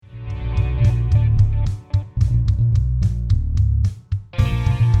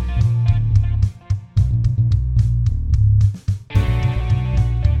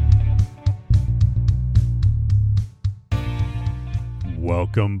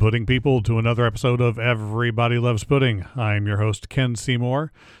Welcome, pudding people, to another episode of Everybody Loves Pudding. I'm your host, Ken Seymour.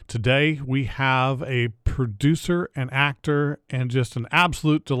 Today, we have a producer, an actor, and just an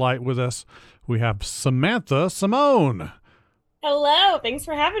absolute delight with us. We have Samantha Simone. Hello, thanks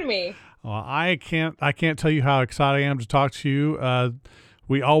for having me. Well, I can't tell you how excited I am to talk to you.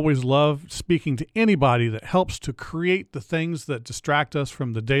 We always love speaking to anybody that helps to create the things that distract us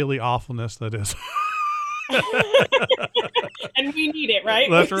from the daily awfulness that is. And we need it, right?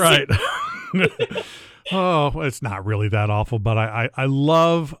 That's right. Oh, it's not really that awful, but I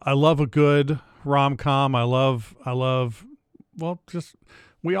love a good rom-com. I love just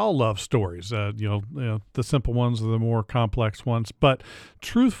we all love stories. The simple ones are the more complex ones. But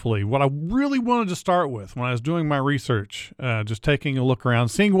truthfully, what I really wanted to start with when I was doing my research, just taking a look around,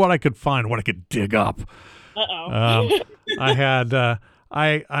 seeing what I could find, what I could dig up. I had.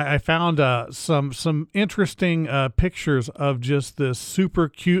 I found some interesting pictures of just this super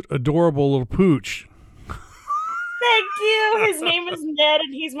cute, adorable little pooch. Thank you. His name is Ned,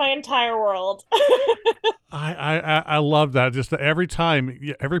 and he's my entire world. I love that. Just every time,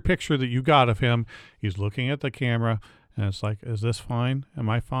 every picture that you got of him, he's looking at the camera, and it's like, is this fine? Am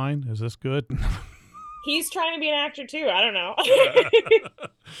I fine? Is this good? He's trying to be an actor too. I don't know.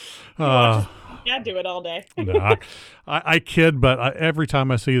 Yeah, do it all day. No, I kid, but every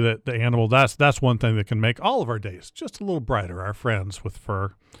time I see the animal, that's one thing that can make all of our days just a little brighter. Our friends with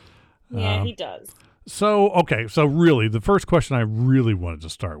fur. Yeah, he does. So really, the first question I really wanted to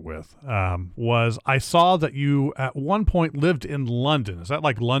start with was I saw that you at one point lived in London. Is that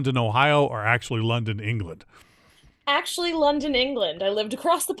like London, Ohio, or actually London, England? Actually, London, England. I lived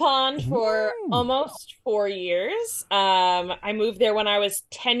across the pond for almost 4 years. I moved there when I was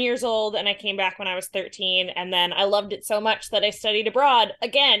 10 years old, and I came back when I was 13. And then I loved it so much that I studied abroad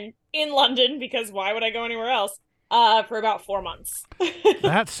again in London, because why would I go anywhere else? For about 4 months.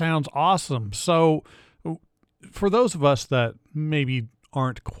 That sounds awesome. So for those of us that maybe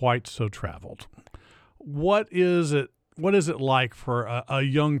aren't quite so traveled, what is it like for a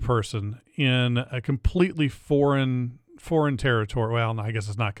young person in a completely foreign territory? Well, I guess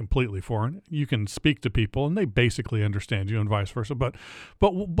it's not completely foreign. You can speak to people and they basically understand you, and vice versa. But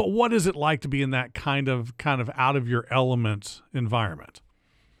what is it like to be in that kind of out of your element environment?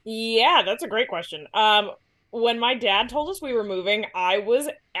 Yeah, that's a great question. When my dad told us we were moving, I was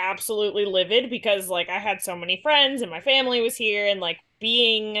absolutely livid because I had so many friends and my family was here, and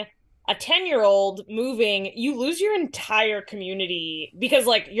being a 10-year-old moving, you lose your entire community because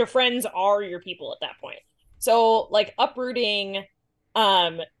your friends are your people at that point. So uprooting,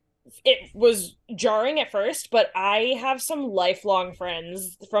 it was jarring at first, but I have some lifelong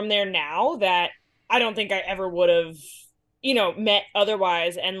friends from there now that I don't think I ever would have, met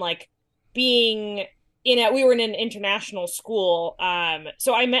otherwise. And being we were in an international school.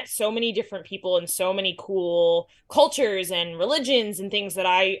 So I met so many different people and so many cool cultures and religions and things that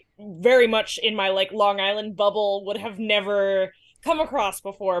I very much in my Long Island bubble would have never come across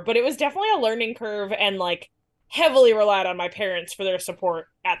before. But it was definitely a learning curve, and heavily relied on my parents for their support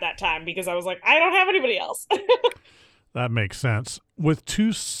at that time, because I was I don't have anybody else. That makes sense. With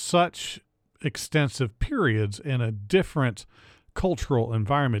two such extensive periods in a different cultural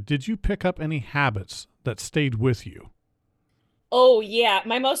environment, did you pick up any habits that stayed with you? Oh, yeah.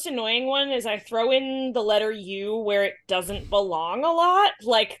 My most annoying one is I throw in the letter U where it doesn't belong a lot.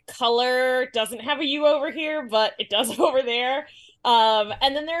 Color doesn't have a U over here, but it does over there.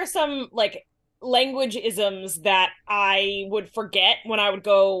 And then there are some language isms that I would forget when I would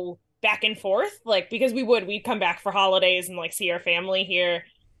go back and forth, because we'd come back for holidays and see our family here.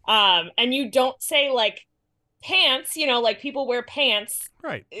 And you don't say pants, people wear pants,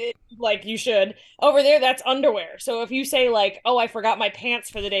 right? You should. Over there, that's underwear. So if you say oh, I forgot my pants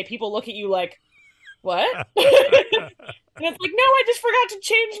for the day, people look at you what? And it's no, I just forgot to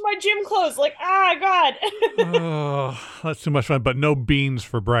change my gym clothes. God. Oh, that's too much fun. But no beans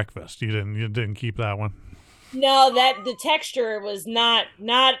for breakfast. You didn't keep that one. No, that the texture was not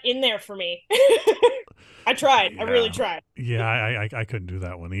in there for me. I tried. Yeah. I really tried. Yeah, I couldn't do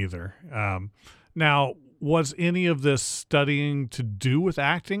that one either. Now, was any of this studying to do with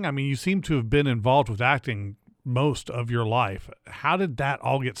acting? I mean, you seem to have been involved with acting most of your life. How did that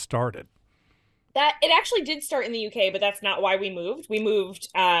all get started? That it actually did start in the UK, but that's not why we moved. We moved.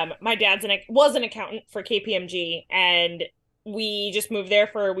 My dad's was an accountant for KPMG, and we just moved there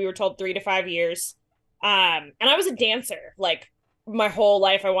for, we were told, 3 to 5 years. And I was a dancer my whole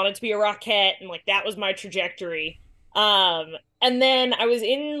life. I wanted to be a rockette, and that was my trajectory. And then I was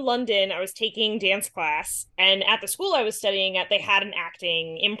in London, I was taking dance class, and at the school I was studying at, they had an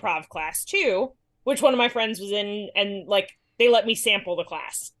acting improv class too, which one of my friends was in, and they let me sample the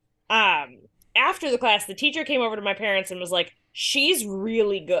class. After the class, the teacher came over to my parents and was like, she's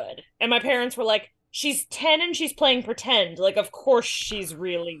really good. And my parents were like, she's 10 and she's playing pretend. Like, of course she's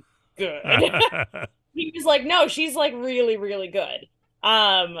really good. He was like, no, she's like really, really good.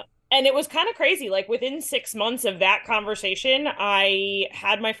 And it was kind of crazy. Like within 6 months of that conversation, I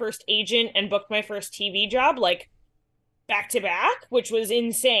had my first agent and booked my first TV job, like back to back, which was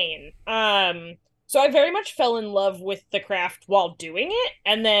insane. So I very much fell in love with the craft while doing it.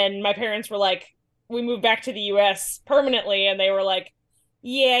 And then my parents were like, we moved back to the US permanently, and they were like,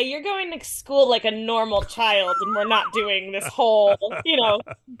 yeah, you're going to school like a normal child, and we're not doing this whole,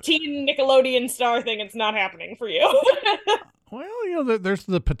 teen Nickelodeon star thing. It's not happening for you. Well, there's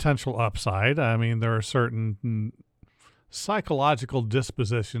the potential upside. I mean, there are certain psychological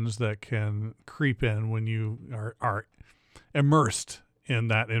dispositions that can creep in when you are immersed in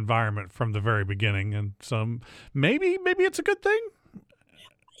that environment from the very beginning, and some maybe it's a good thing.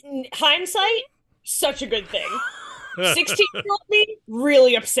 Hindsight, such a good thing. 16-year-old me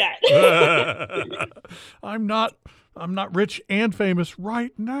really upset. I'm not rich and famous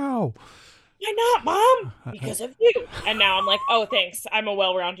right now. Why not, Mom? Because of you. And now I'm like, oh, thanks. I'm a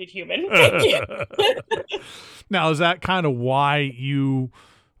well-rounded human. Thank you. Now, is that kind of why you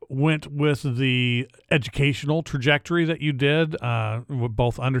went with the educational trajectory that you did, with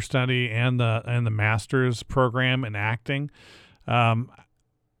both understudy and the master's program in acting?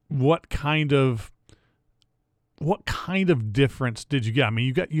 What kind of difference did you get? I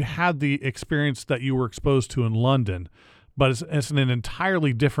mean, you had the experience that you were exposed to in London, but it's an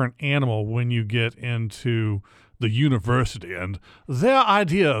entirely different animal when you get into the university and their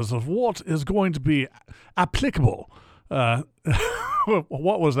ideas of what is going to be applicable.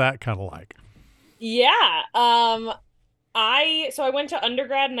 What was that kind of like? Yeah. I went to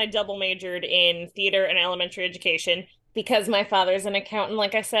undergrad and I double majored in theater and elementary education because my father's an accountant,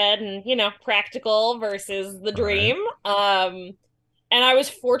 like I said, and practical versus the dream. Right. And I was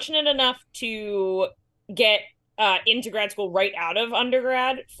fortunate enough to get into grad school right out of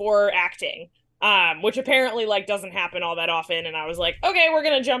undergrad for acting, which apparently doesn't happen all that often. And I was like, okay, we're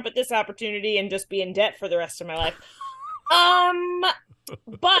gonna jump at this opportunity and just be in debt for the rest of my life.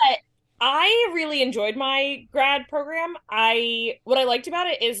 But I really enjoyed my grad program. What I liked about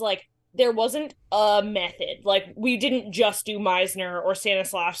it is there wasn't a method. We didn't just do Meisner or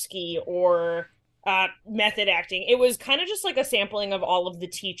Stanislavski or method acting. It was kind of just a sampling of all of the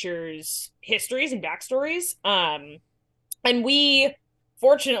teachers' histories and backstories. And we,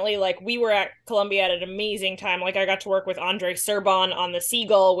 fortunately, we were at Columbia at an amazing time. I got to work with Andrei Serban on The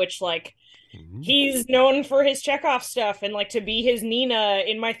Seagull, which he's known for his Chekhov stuff, and to be his Nina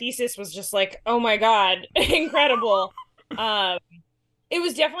in my thesis was just oh my God, incredible. It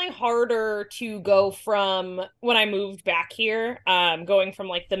was definitely harder to go from when I moved back here, going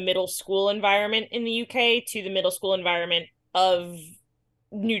from the middle school environment in the UK to the middle school environment of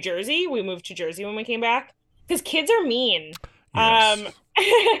New Jersey. We moved to Jersey when we came back because kids are mean. Yes.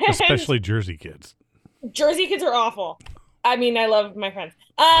 Especially Jersey kids. Jersey kids are awful. I mean, I love my friends.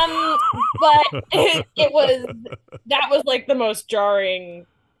 But that was the most jarring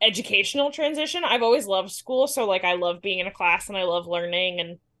educational transition. I've always loved school, so I love being in a class and I love learning,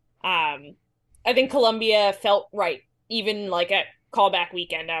 and I think Columbia felt right. Even at callback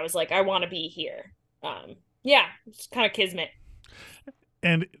weekend, I was I want to be here. Yeah, it's kind of kismet.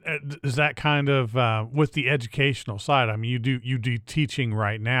 And is that kind of with the educational side? I mean, you do teaching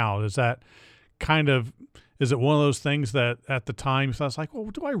right now. Is that is it one of those things that at the time I was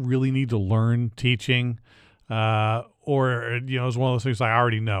well, do I really need to learn teaching? Or, it's one of those things I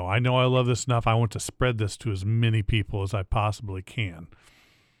already know. I know I love this enough. I want to spread this to as many people as I possibly can.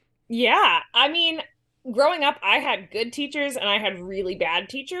 Yeah. I mean, growing up, I had good teachers and I had really bad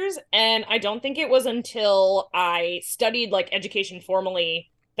teachers. And I don't think it was until I studied education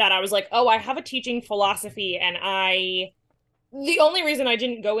formally that I was oh, I have a teaching philosophy. And the only reason I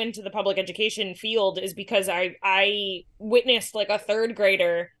didn't go into the public education field is because I witnessed a third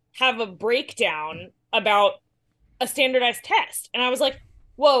grader have a breakdown about a standardized test. And I was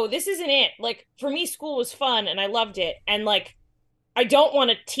whoa, this isn't it. For me, school was fun and I loved it. And I don't want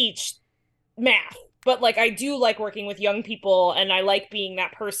to teach math, but I do like working with young people, and I like being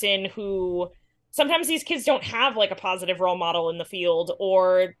that person who sometimes these kids don't have a positive role model in the field,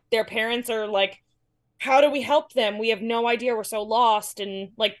 or their parents are how do we help them? We have no idea. We're so lost. And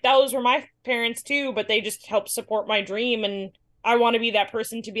those were my parents too, but they just helped support my dream. And I want to be that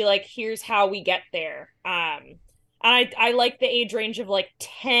person to be here's how we get there. And I like the age range of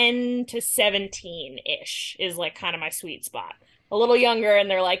 10 to 17 ish is kind of my sweet spot. a little younger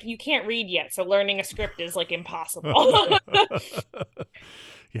and they're like, you can't read yet, so learning a script is like impossible.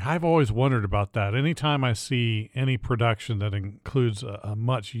 Yeah, I've always wondered about that. Anytime I see any production that includes a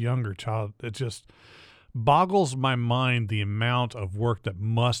much younger child, it just boggles my mind the amount of work that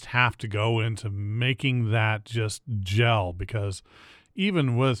must have to go into making that just gel, because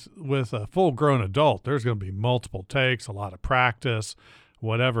even with a full grown adult, there's going to be multiple takes, a lot of practice,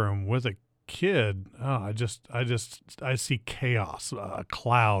 whatever. And with a kid, I see chaos, a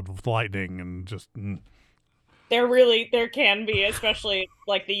cloud with lightning, and just There can be, especially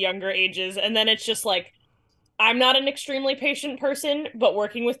like the younger ages. And then it's just like, I'm not an extremely patient person, but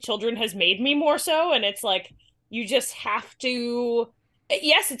working with children has made me more so. And it's like, you just have to,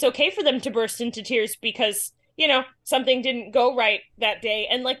 yes, it's okay for them to burst into tears because, something didn't go right that day.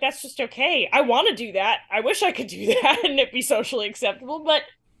 And like, that's just okay. I want to do that. I wish I could do that and it be socially acceptable, but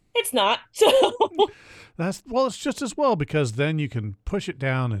it's not. So it's just as well, because then you can push it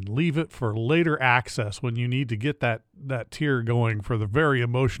down and leave it for later access when you need to get that tear going for the very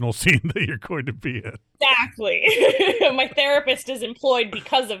emotional scene that you're going to be in. Exactly. My therapist is employed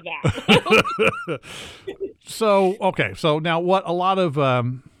because of that. So now what a lot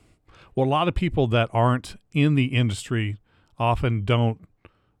of people that aren't in the industry often don't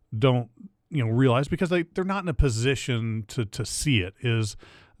realize, because they're not in a position to see it, is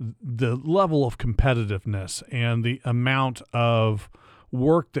the level of competitiveness and the amount of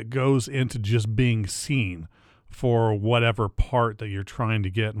work that goes into just being seen for whatever part that you're trying to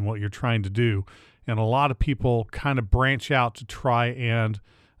get and what you're trying to do. And a lot of people kind of branch out to try and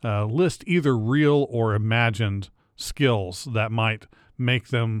list either real or imagined skills that might make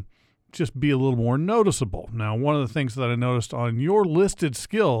them just be a little more noticeable. Now, one of the things that I noticed on your listed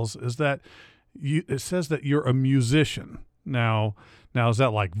skills is that it says that you're a musician. Now, is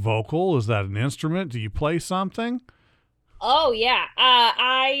that like vocal? Is that an instrument? Do you play something? Oh yeah.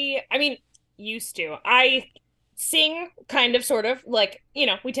 I mean, used to. I sing kind of sort of like,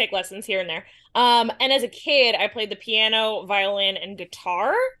 we take lessons here and there. And as a kid, I played the piano, violin, and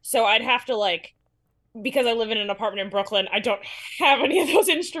guitar. So I'd have to because I live in an apartment in Brooklyn, I don't have any of those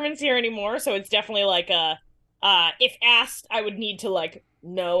instruments here anymore. So it's definitely like if asked, I would need to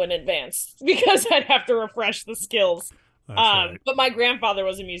know in advance because I'd have to refresh the skills. Right. But my grandfather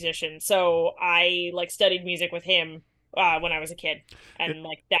was a musician, so I studied music with him when I was a kid, and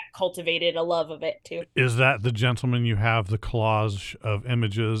that cultivated a love of it too. Is that the gentleman you have the collage of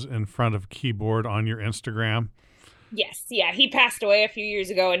images in front of keyboard on your Instagram? Yes, yeah, he passed away a few years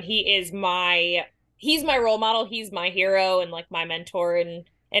ago, and he's my role model. He's my hero and my mentor in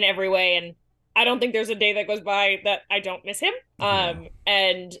every way. And I don't think there's a day that goes by that I don't miss him.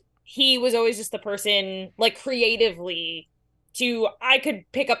 And he was always just the person, creatively, I could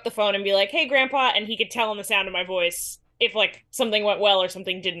pick up the phone and be like, "Hey, Grandpa," and he could tell in the sound of my voice if something went well or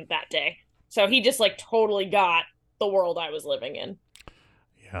something didn't that day. So he just totally got the world I was living in.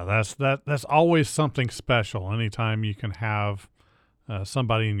 Yeah, that's always something special. Anytime you can have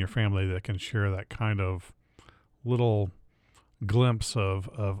somebody in your family that can share that kind of little glimpse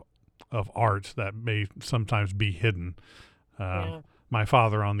of art that may sometimes be hidden. Yeah. My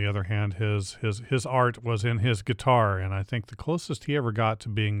father, on the other hand, his art was in his guitar, and I think the closest he ever got to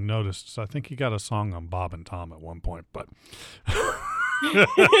being noticed, so I think he got a song on Bob and Tom at one point, but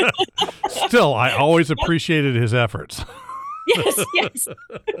still, I always appreciated his efforts. Yes.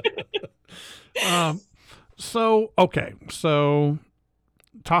 So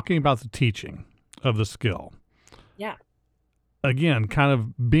talking about the teaching of the skill. Yeah. Again, kind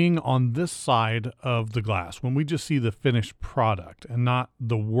of being on this side of the glass, when we just see the finished product and not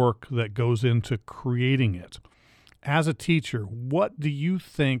the work that goes into creating it. As a teacher, what do you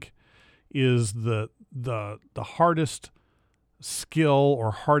think is the hardest skill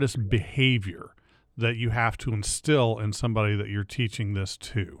or hardest behavior that you have to instill in somebody that you're teaching this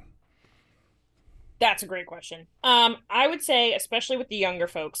to? That's a great question. I would say, especially with the younger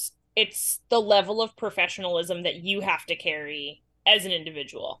folks, it's the level of professionalism that you have to carry as an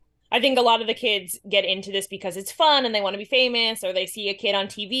individual. I think a lot of the kids get into this because it's fun and they want to be famous, or they see a kid on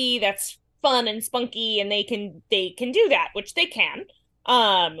TV that's fun and spunky and they can do that, which they can.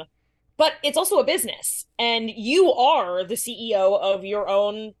 But it's also a business, and you are the CEO of your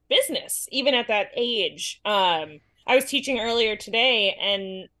own business, even at that age. I was teaching earlier today,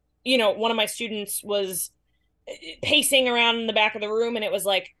 and one of my students was pacing around in the back of the room, and it was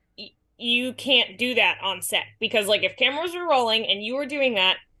like, you can't do that on set, because if cameras are rolling and you are doing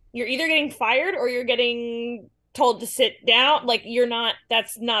that, you're either getting fired or you're getting told to sit down.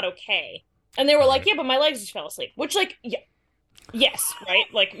 That's not okay. And they were like, yeah, but my legs just fell asleep, which yeah, yes, right?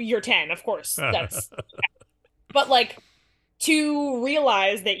 You're 10, of course. That's but to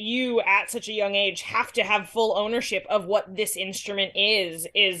realize that you at such a young age have to have full ownership of what this instrument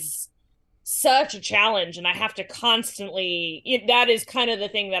is such a challenge. And I have to constantly, that is kind of the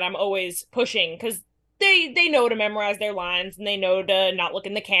thing that I'm always pushing, because they know to memorize their lines and they know to not look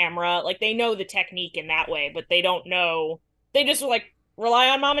in the camera. Like, they know the technique in that way, but they don't know. They just like rely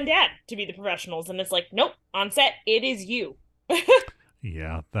on mom and dad to be the professionals. And it's like, nope, on set, it is you.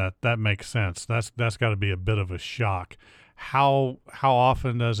 Yeah, that makes sense. That's got to be a bit of a shock. How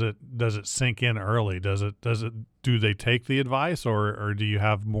often does it sink in early? Do they take the advice, or do you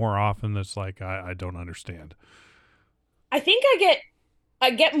have more often that's like, I don't understand? I think I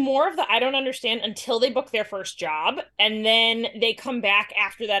get more of the I don't understand until they book their first job, and then they come back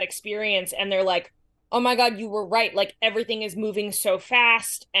after that experience and they're like, "Oh my God, you were right. Like, everything is moving so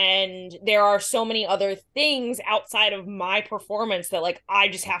fast and there are so many other things outside of my performance that like I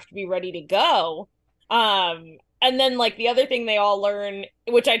just have to be ready to go." And then like the other thing they all learn,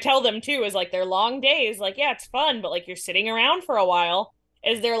 which I tell them too, is like their long days, like, yeah, it's fun, but like you're sitting around for a while,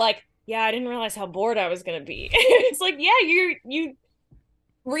 is they're like, yeah, I didn't realize how bored I was gonna be. It's like, yeah, you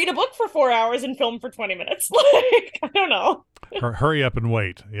read a book for 4 hours and film for 20 minutes. Like, I don't know. Hurry up and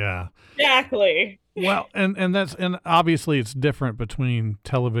wait. Yeah. Exactly. Well, and obviously it's different between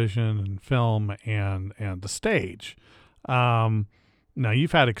television and film and the stage. Now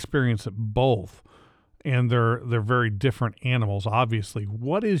you've had experience at both, and they're very different animals. Obviously,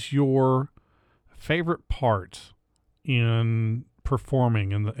 what is your favorite part in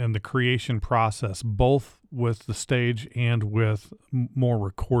performing in the creation process, both with the stage and with more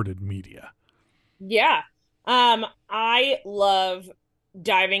recorded media? Yeah. I love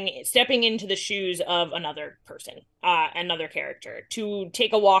stepping into the shoes of another person, another character, to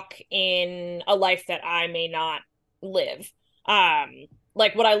take a walk in a life that I may not live.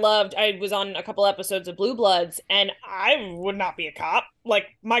 Like, what I loved, I was on a couple episodes of Blue Bloods, and I would not be a cop.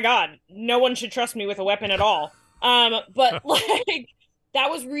 Like, my God, no one should trust me with a weapon at all. But like, that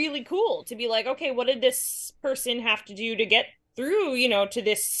was really cool to be like, okay, what did this person have to do to get through, to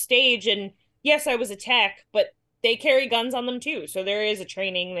this stage? And yes, I was a tech, but they carry guns on them too. So there is a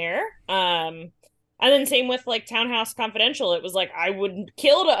training there. And then same with like Townhouse Confidential. It was like, I would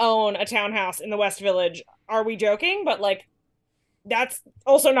kill to own a townhouse in the West Village. Are we joking? But like, that's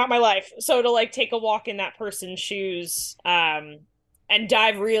also not my life. So to like take a walk in that person's shoes, and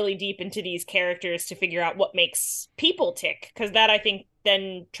dive really deep into these characters to figure out what makes people tick. Because that, I think,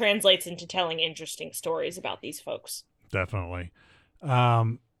 then translates into telling interesting stories about these folks. Definitely.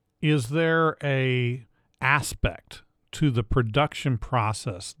 Is there a aspect to the production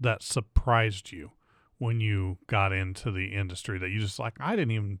process that surprised you when you got into the industry that you just like, I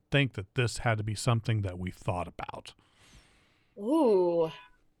didn't even think that this had to be something that we thought about? Ooh.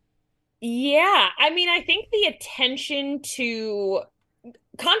 Yeah. I mean, I think the attention to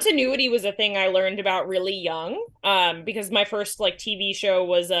continuity was a thing I learned about really young. Because my first like TV show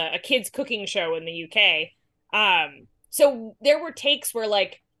was a kids cooking show in the UK. So there were takes where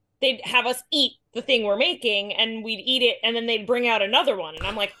like they'd have us eat the thing we're making and we'd eat it and then they'd bring out another one. And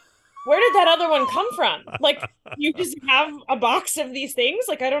I'm like, where did that other one come from? Like, you just have a box of these things?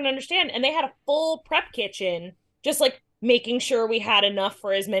 Like, I don't understand. And they had a full prep kitchen, just like making sure we had enough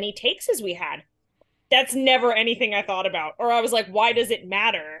for as many takes as we had. That's never anything I thought about. Or I was like, why does it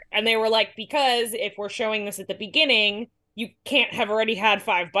matter? And they were like, because if we're showing this at the beginning, you can't have already had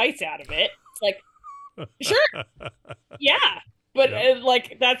 5 bites out of it. It's like, sure. Yeah. But Yep.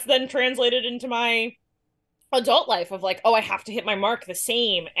 like, that's then translated into my adult life of like, oh, I have to hit my mark the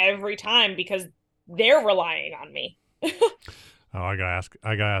same every time because they're relying on me. Oh, I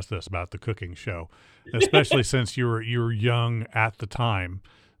gotta ask this about the cooking show, especially since you were young at the time.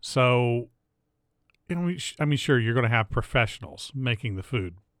 So, I mean, sure, you're going to have professionals making the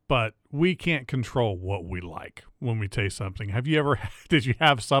food, but we can't control what we like when we taste something. Did you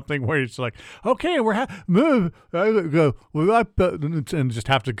have something where it's like, okay, and just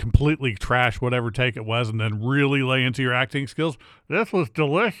have to completely trash whatever take it was and then really lay into your acting skills? This was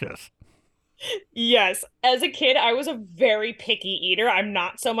delicious. Yes. As a kid, I was a very picky eater. I'm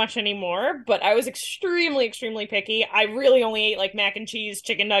not so much anymore, but I was extremely, extremely picky. I really only ate like mac and cheese,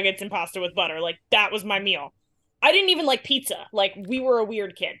 chicken nuggets, and pasta with butter. Like, that was my meal. I didn't even like pizza. Like, we were a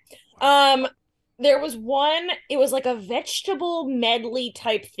weird kid. There was one, it was like a vegetable medley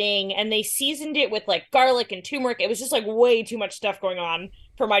type thing, and they seasoned it with like garlic and turmeric. It was just like way too much stuff going on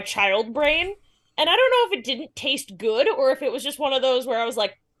for my child brain. And I don't know if it didn't taste good or if it was just one of those where I was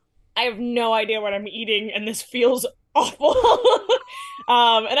like, I have no idea what I'm eating and this feels awful.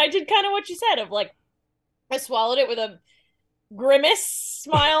 And I did kind of what you said of like, I swallowed it with a grimace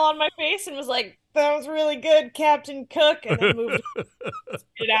smile on my face and was like, "That was really good, Captain Cook," and then moved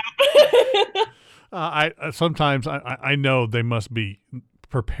it out. I sometimes I know they must be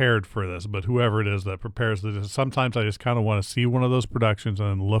prepared for this, but whoever it is that prepares this, sometimes I just kind of want to see one of those productions and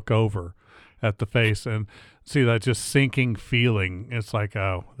then look over at the face and see that just sinking feeling. It's like,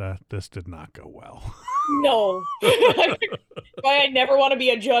 oh, that this did not go well. No. Why I never want to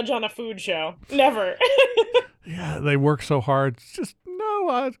be a judge on a food show. Never. Yeah, they work so hard. It's just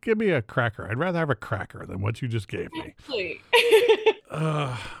no, give me a cracker. I'd rather have a cracker than what you just gave me.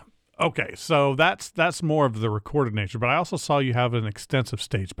 Okay, so that's more of the recorded nature, but I also saw you have an extensive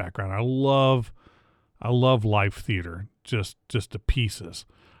stage background. I love live theater, just to pieces.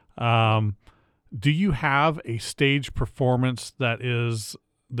 Do you have a stage performance that is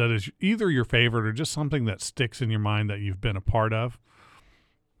either your favorite or just something that sticks in your mind that you've been a part of?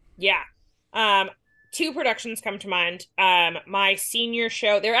 Yeah. Two productions come to mind. My senior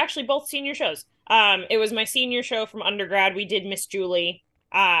show, they're actually both senior shows. It was my senior show from undergrad. We did Miss Julie.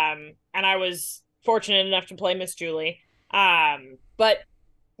 And I was fortunate enough to play Miss Julie. But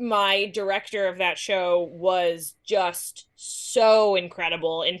my director of that show was just so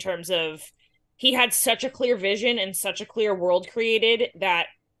incredible in terms of he had such a clear vision and such a clear world created that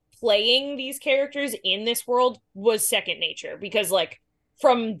playing these characters in this world was second nature, because like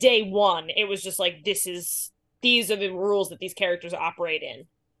from day one, it was just like, these are the rules that these characters operate in.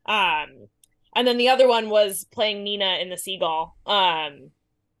 And then the other one was playing Nina in The Seagull.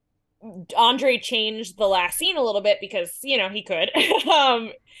 Andre changed the last scene a little bit because, he could.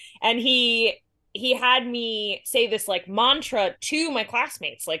 And he had me say this like mantra to my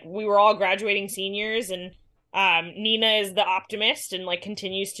classmates. Like we were all graduating seniors, and Nina is the optimist and like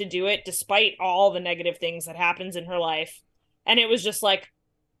continues to do it despite all the negative things that happens in her life. And it was just like,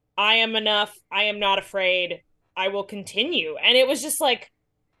 I am enough. I am not afraid. I will continue. And it was just like,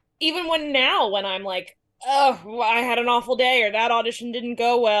 even when I'm like, oh, I had an awful day, or that audition didn't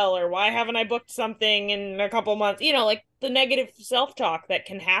go well, or why haven't I booked something in a couple months? Like the negative self-talk that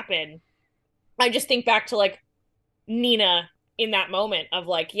can happen. I just think back to like Nina in that moment of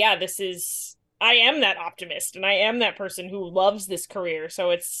like, yeah, I am that optimist and I am that person who loves this career. So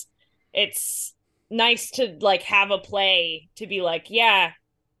it's nice to like have a play to be like, yeah,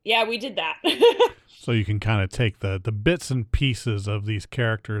 we did that. So you can kind of take the bits and pieces of these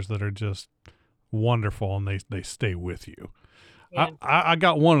characters that are just wonderful and they stay with you. Yeah. I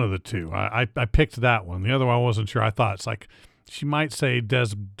got one of the two. I picked that one. The other one I wasn't sure. I thought it's like she might say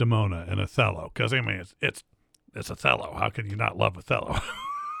Desdemona in Othello, because I mean it's Othello. How can you not love Othello?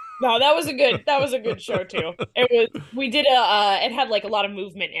 No, that was a good show too. It had like a lot of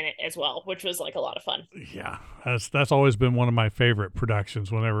movement in it as well, which was like a lot of fun. Yeah, that's always been one of my favorite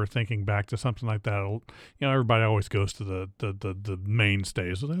productions. Whenever thinking back to something like that, everybody always goes to the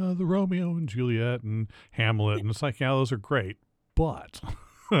mainstays, the Romeo and Juliet and Hamlet, and it's like, yeah, those are great, but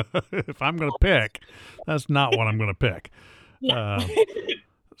if I'm going to pick, that's not what I'm going to pick. Yeah.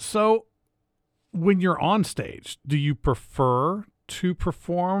 So when you're on stage, do you prefer to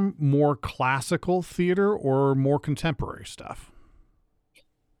perform more classical theater or more contemporary stuff?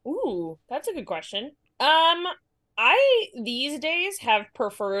 Ooh, that's a good question. I these days have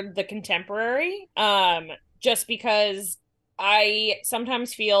preferred the contemporary, just because I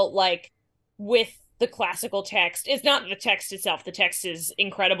sometimes feel like with the classical text, it's not the text itself. The text is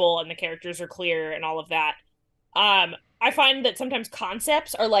incredible and the characters are clear and all of that. I find that sometimes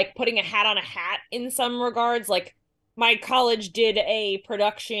concepts are like putting a hat on a hat in some regards. Like my college did a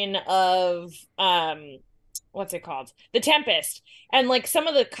production of what's it called? The Tempest. And like some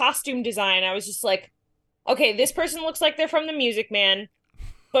of the costume design, I was just like, okay, this person looks like they're from The Music Man,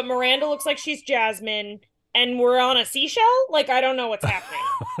 but Miranda looks like she's Jasmine, and we're on a seashell? Like, I don't know what's happening.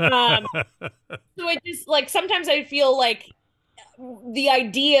 So it just like sometimes I feel like the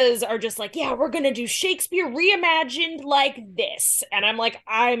ideas are just like, yeah, we're gonna do Shakespeare reimagined like this. And I'm like,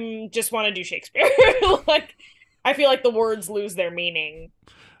 just want to do Shakespeare. Like I feel like the words lose their meaning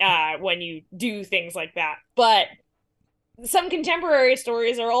when you do things like that. But some contemporary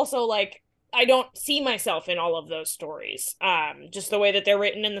stories are also like, I don't see myself in all of those stories. Just the way that they're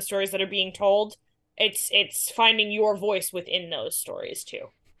written and the stories that are being told. It's finding your voice within those stories too.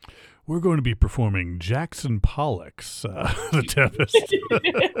 We're going to be performing Jackson Pollock's The Tempest.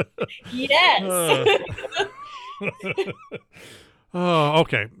 Yes. Oh,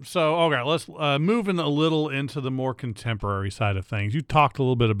 okay. So, okay, let's moving a little into the more contemporary side of things. You talked a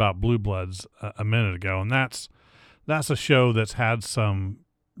little bit about Blue Bloods a minute ago, and that's a show that's had some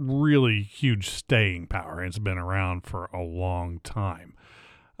really huge staying power. It's been around for a long time.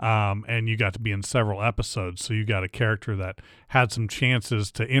 and you got to be in several episodes, so you got a character that had some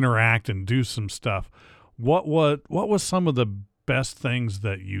chances to interact and do some stuff. What was some of the best things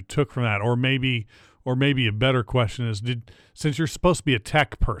that you took from that? Or maybe a better question is, since you're supposed to be a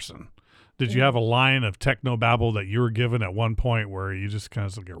tech person, did you have a line of technobabble that you were given at one point where you just kind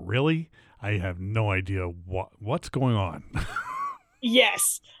of like, really? I have no idea what's going on.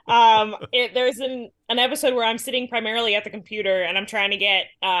 Yes. There's an episode where I'm sitting primarily at the computer and I'm trying to get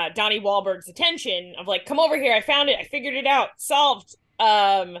Donnie Wahlberg's attention of like, come over here, I found it, I figured it out, solved.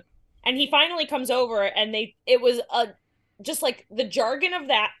 And he finally comes over, and it was just like the jargon of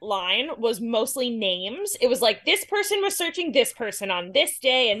that line was mostly names. It was like, this person was searching this person on this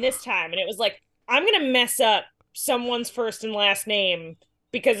day and this time, and it was like, I'm gonna mess up someone's first and last name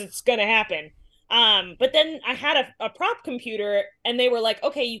because it's gonna happen. But then I had a prop computer, and they were like,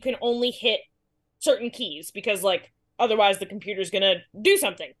 okay, you can only hit certain keys because like otherwise the computer's gonna do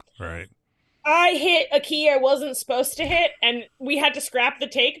something. Right. I hit a key I wasn't supposed to hit, and we had to scrap the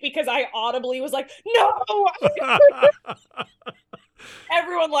take because I audibly was like, no!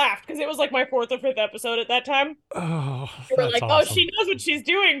 Everyone laughed because it was like my 4th or 5th episode at that time. Oh, they were like, awesome. oh, she knows what she's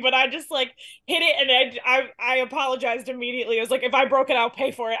doing, but I just like hit it, and I apologized immediately. I was like, if I broke it, I'll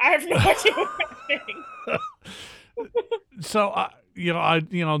pay for it. I have no idea what I'm saying. So,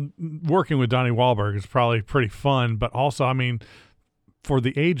 working with Donnie Wahlberg is probably pretty fun, but also, I mean, for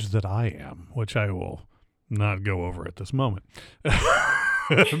the age that I am, which I will not go over at this moment,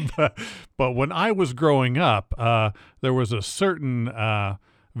 but when I was growing up, there was a certain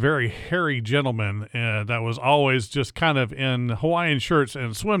very hairy gentleman that was always just kind of in Hawaiian shirts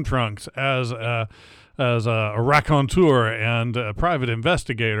and swim trunks as a raconteur and a private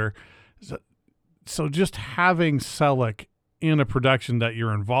investigator. So just having Selleck in a production that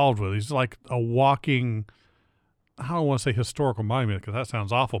you're involved with, he's like a walking, I don't want to say historical monument because that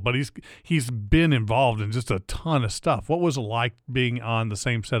sounds awful, but he's been involved in just a ton of stuff. What was it like being on the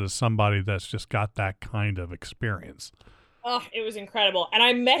same set as somebody that's just got that kind of experience? Oh, it was incredible. And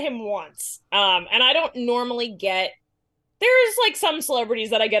I met him once. And I don't normally there's like some celebrities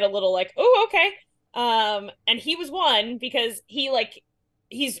that I get a little like, oh, okay. And he was one because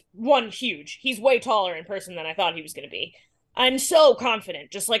he's one huge. He's way taller in person than I thought he was going to be. I'm so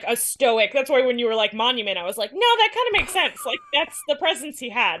confident, just like a stoic. That's why when you were like monument, I was like, no, that kind of makes sense. Like that's the presence he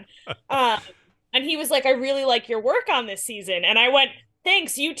had. And he was like, I really like your work on this season. And I went,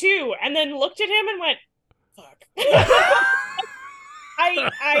 thanks, you too. And then looked at him and went, fuck.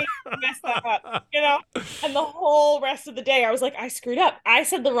 I messed that up, And the whole rest of the day, I was like, I screwed up. I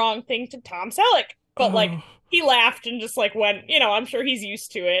said the wrong thing to Tom Selleck. But like, he laughed and just like went, I'm sure he's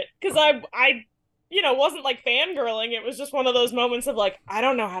used to it. Because I wasn't like fangirling. It was just one of those moments of like, I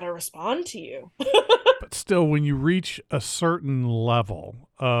don't know how to respond to you. But still, when you reach a certain level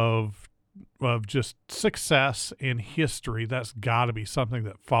of just success in history, that's got to be something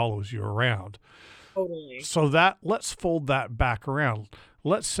that follows you around. Totally. So let's fold that back around.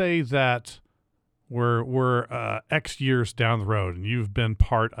 Let's say that we're X years down the road, and you've been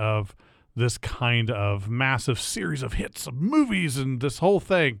part of this kind of massive series of hits of movies and this whole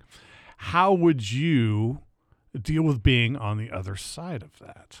thing. How would you deal with being on the other side of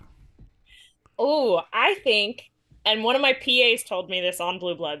that? Oh, I think, and one of my PAs told me this on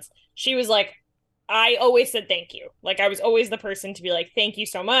Blue Bloods. She was like, I always said thank you. Like I was always the person to be like, thank you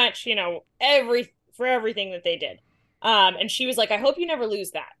so much, for everything that they did. And she was like, I hope you never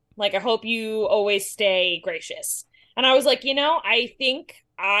lose that. Like, I hope you always stay gracious. And I was like, I think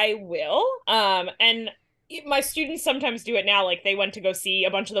I will. And my students sometimes do it now. Like they went to go see, a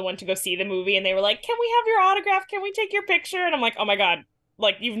bunch of them went to go see the movie and they were like, can we have your autograph? Can we take your picture? And I'm like, oh my God,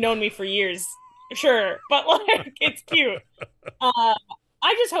 like you've known me for years. Sure. But like, it's cute.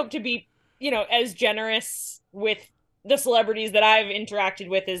 I just hope to be, as generous with the celebrities that I've interacted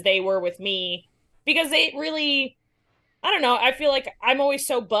with as they were with me, because they really, I don't know. I feel like I'm always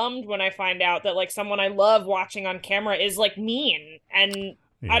so bummed when I find out that like someone I love watching on camera is like mean. And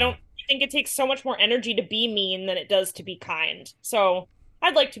yeah. I don't think it takes so much more energy to be mean than it does to be kind. So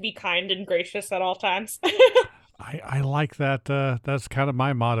I'd like to be kind and gracious at all times. I like that. That's kind of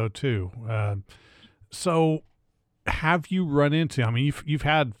my motto too. So have you run into, I mean, you've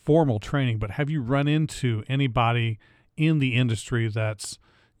had formal training, but have you run into anybody in the industry that's,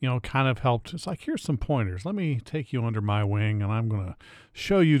 kind of helped? It's like, here's some pointers. Let me take you under my wing and I'm going to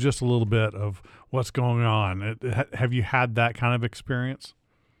show you just a little bit of what's going on. Have you had that kind of experience?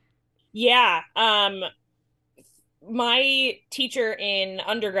 Yeah. My teacher in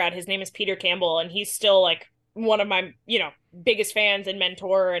undergrad, his name is Peter Campbell, and he's still like one of my, biggest fans and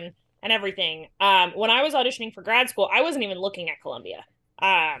mentor and everything. When I was auditioning for grad school, I wasn't even looking at Columbia.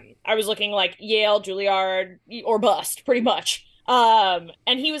 I was looking like Yale, Juilliard, or bust, pretty much. And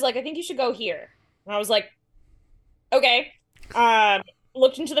he was like, I think you should go here. And I was like, okay. Um,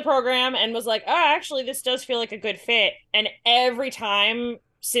 Looked into the program and was like, oh, actually, this does feel like a good fit. And every time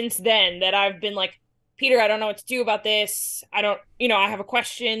since then that I've been like, Peter, I don't know what to do about this. I don't, I have a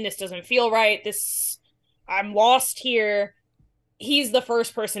question. This doesn't feel right. I'm lost here. He's the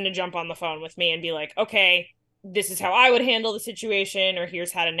first person to jump on the phone with me and be like, okay, this is how I would handle the situation, or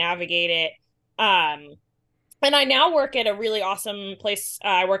here's how to navigate it. And I now work at a really awesome place.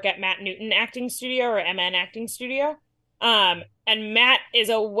 I work at Matt Newton Acting Studio, or MN Acting Studio. And Matt is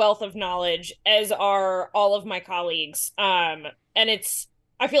a wealth of knowledge, as are all of my colleagues. And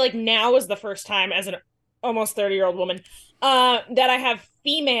I feel like now is the first time as an almost 30-year-old woman, that I have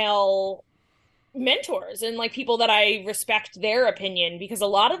female mentors and like people that I respect their opinion, because a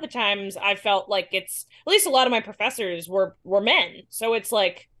lot of the times I felt like at least a lot of my professors were men. So it's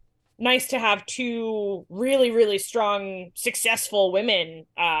like nice to have two really, really strong, successful women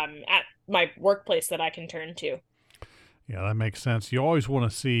at my workplace that I can turn to. Yeah, that makes sense. You always want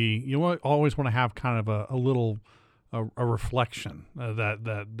to see, always want to have kind of a little a reflection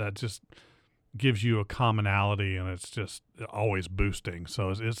that just gives you a commonality, and it's just always boosting.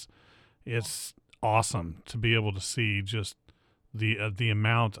 So it's awesome to be able to see just the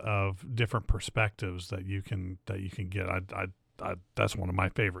amount of different perspectives that you can get. That's one of my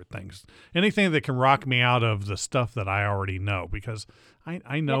favorite things. Anything that can rock me out of the stuff that I already know, because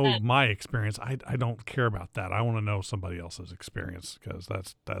I know my experience. I don't care about that. I want to know somebody else's experience, because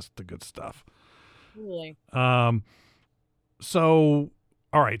that's the good stuff. Really? So,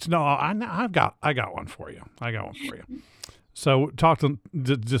 all right. So, no, I got one for you. So,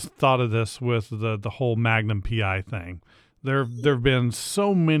 just thought of this with the whole Magnum PI thing. There've been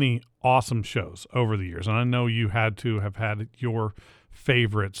so many awesome shows over the years, and I know you had to have had your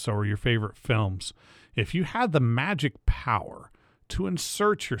favorites or your favorite films. If you had the magic power to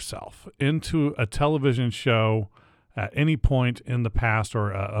insert yourself into a television show at any point in the past,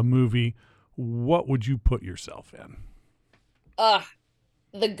 or a movie, what would you put yourself in?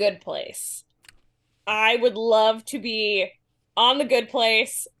 The Good Place. I would love to be on The Good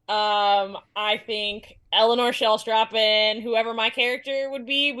Place. I think Eleanor Shellstrop and whoever my character would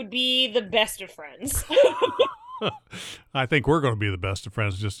be the best of friends. I think we're going to be the best of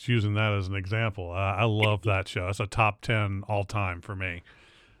friends, just using that as an example. I love that show. It's a top 10 all time for me.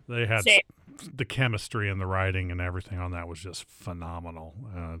 They had the chemistry and the writing and everything on that was just phenomenal.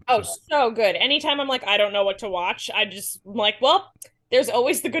 So good. Anytime I'm like, I don't know what to watch, I'm like, well, there's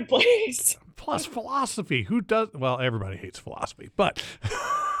always The Good Place. Plus philosophy. Who does? Well, everybody hates philosophy, but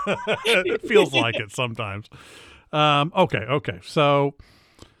it feels like it sometimes. Okay. So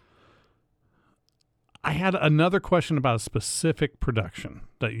I had another question about a specific production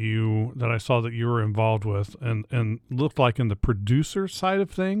that I saw that you were involved with, and looked like in the producer side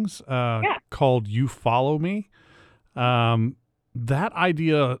of things, called You Follow Me. That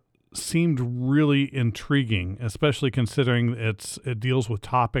idea seemed really intriguing, especially considering it deals with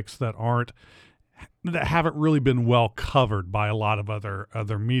topics that haven't really been well covered by a lot of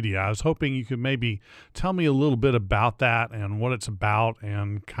other media. I was hoping you could maybe tell me a little bit about that and what it's about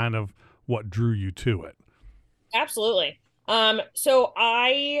and kind of what drew you to it. Absolutely. So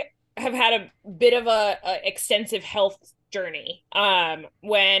I have had a bit of a extensive health journey.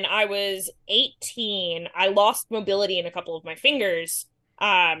 When I was 18, I lost mobility in a couple of my fingers.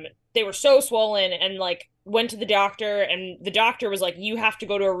 They were so swollen, and like went to the doctor, and the doctor was like, you have to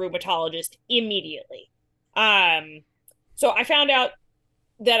go to a rheumatologist immediately. So I found out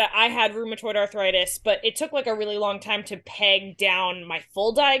that I had rheumatoid arthritis, but it took like a really long time to peg down my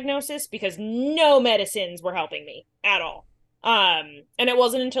full diagnosis, because no medicines were helping me at all. And it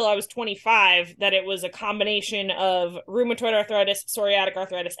wasn't until I was 25 that it was a combination of rheumatoid arthritis, psoriatic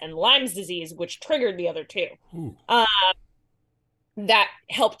arthritis, and Lyme's disease, which triggered the other two. That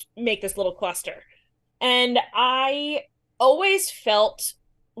helped make this little cluster. And I always felt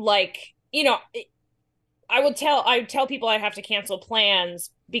like, I would tell people I'd have to cancel plans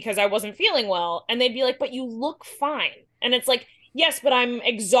because I wasn't feeling well. And they'd be like, but you look fine. And it's like, yes, but I'm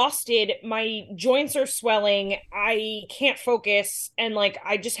exhausted. My joints are swelling. I can't focus. And like,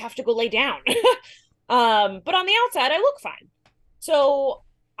 I just have to go lay down. But on the outside, I look fine. So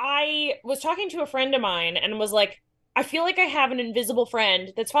I was talking to a friend of mine and was like, I feel like I have an invisible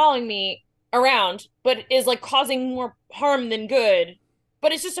friend that's following me around, but is like causing more harm than good.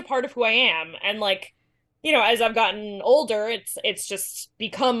 But it's just a part of who I am. And like, as I've gotten older, it's just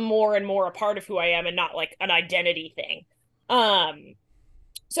become more and more a part of who I am, and not like an identity thing.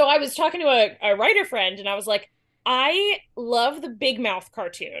 So I was talking to a writer friend, and I was like, I love the Big Mouth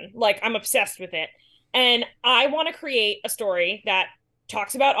cartoon. Like, I'm obsessed with it. And I want to create a story that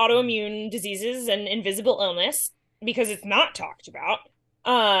talks about autoimmune diseases and invisible illness because it's not talked about.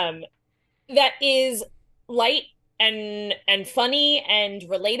 Um, that is light and funny and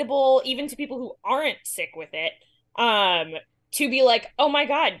relatable, even to people who aren't sick with it. Um, to be like, oh my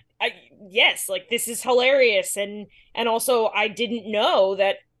God, yes, like this is hilarious. And also I didn't know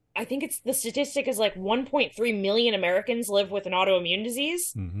that I think it's the statistic is like 1.3 million Americans live with an autoimmune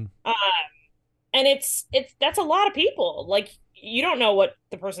disease. Mm-hmm. Uh, and it's that's a lot of people. Like you don't know what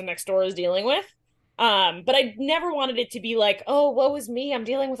the person next door is dealing with. But I never wanted it to be like, oh, woe is me, I'm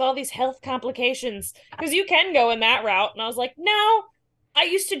dealing with all these health complications. Because you can go in that route. And I was like, no. I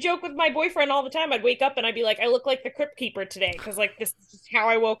used to joke with my boyfriend all the time. I'd wake up and I'd be like, I look like the Crypt Keeper today, because like this is how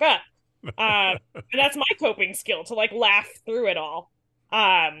I woke up. And that's my coping skill, to like laugh through it all.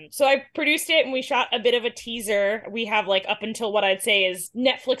 So I produced it and we shot a bit of a teaser. We have like up until what I'd say is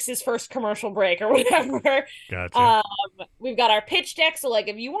Netflix's first commercial break or whatever. Gotcha. We've got our pitch deck. So like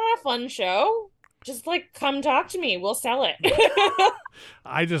if you want a fun show, just like come talk to me. We'll sell it.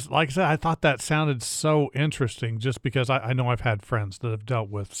 I just, like I said, I thought that sounded so interesting just because I know I've had friends that have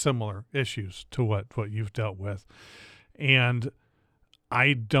dealt with similar issues to what you've dealt with. And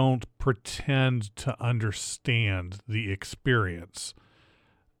I don't pretend to understand the experience.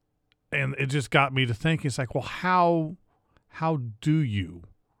 And it just got me to thinking, it's like, well, how do you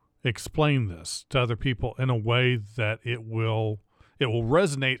explain this to other people in a way that it will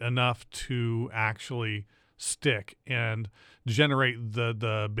resonate enough to actually stick and generate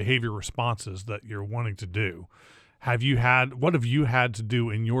the behavior responses that you're wanting to do? What have you had to do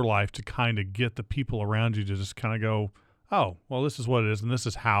in your life to kind of get the people around you to just kind of go, oh, well, this is what it is, and this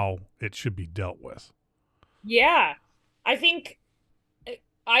is how it should be dealt with? Yeah. I think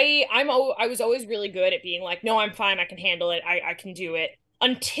I was always really good at being like, no, I'm fine, I can handle it, I can do it,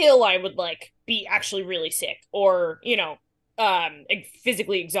 until I would like be actually really sick or,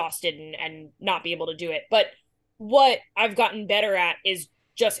 physically exhausted and not be able to do it. But what I've gotten better at is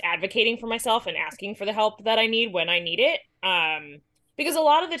just advocating for myself and asking for the help that I need when I need it. Because a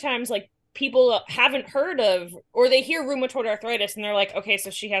lot of the times, like, people haven't heard of, or they hear rheumatoid arthritis and they're like, okay, so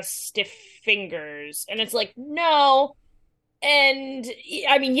she has stiff fingers. And it's like, no. And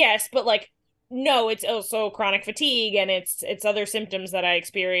I mean, yes, but like, no, it's also chronic fatigue and it's other symptoms that I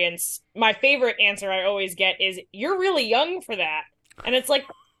experience. My favorite answer I always get is, you're really young for that. And it's like,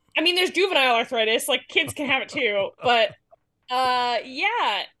 I mean, there's juvenile arthritis, like kids can have it too, but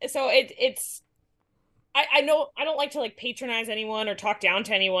yeah. So it's I know I don't like to like patronize anyone or talk down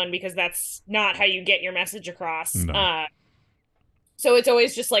to anyone, because that's not how you get your message across. No. So it's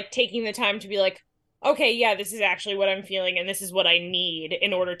always just like taking the time to be like, okay, yeah, this is actually what I'm feeling and this is what I need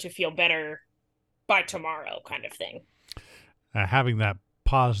in order to feel better by tomorrow, kind of thing. Having that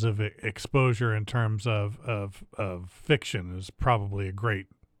positive exposure in terms of fiction is probably a great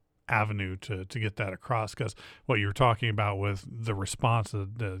avenue to get that across, because what you're talking about with the response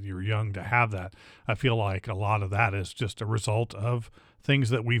that you're young to have that, I feel like a lot of that is just a result of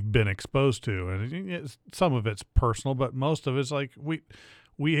things that we've been exposed to, and some of it's personal, but most of it's like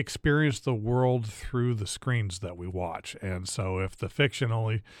we experience the world through the screens that we watch. And so if the fiction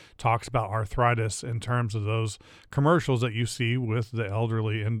only talks about arthritis in terms of those commercials that you see with the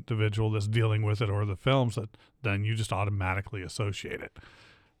elderly individual that's dealing with it, or the films, that then you just automatically associate it.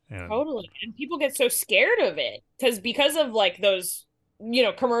 And Totally. And people get so scared of it because of like those,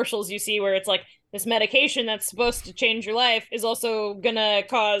 commercials you see where it's like, this medication that's supposed to change your life is also gonna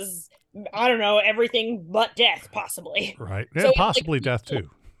cause, I don't know, everything but death, possibly. right. So And possibly death too.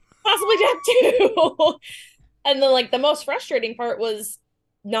 possibly death too. And then like the most frustrating part was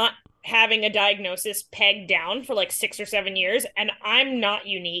not having a diagnosis pegged down for like 6 or 7 years. And I'm not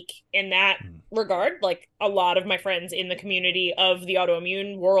unique in that regard. Like a lot of my friends in the community of the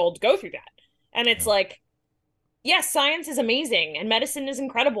autoimmune world go through that. And it's like, yes, science is amazing and medicine is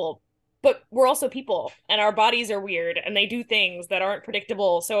incredible, but we're also people and our bodies are weird and they do things that aren't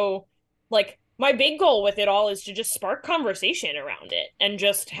predictable. So like my big goal with it all is to just spark conversation around it and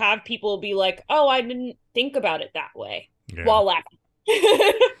just have people be like, oh, I didn't think about it that way, while laughing.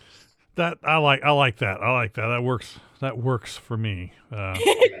 That I like that. I like that. That works for me.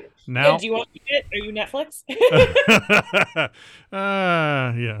 Now, do you want it? Are you Netflix?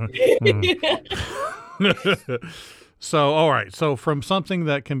 Yeah. So, all right. So, from something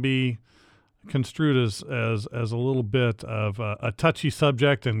that can be construed as a little bit of a touchy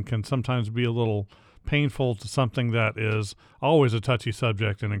subject and can sometimes be a little painful, to something that is always a touchy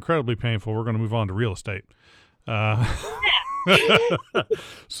subject and incredibly painful, we're going to move on to real estate.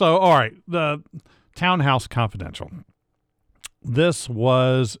 So, all right. Townhouse Confidential. This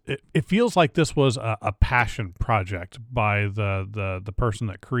was, it feels like this was a passion project by the person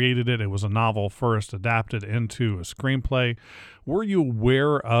that created it. It was a novel first adapted into a screenplay. Were you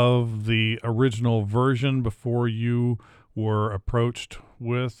aware of the original version before you were approached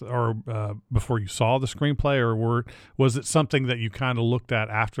with, or before you saw the screenplay, or was it something that you kind of looked at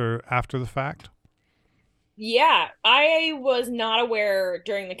after the fact? Yeah, I was not aware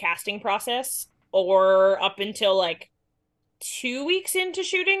during the casting process or up until like 2 weeks into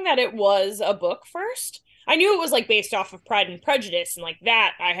shooting that it was a book first. I knew it was like based off of Pride and Prejudice and like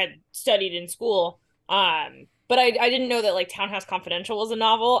that I had studied in school. But I didn't know that like Townhouse Confidential was a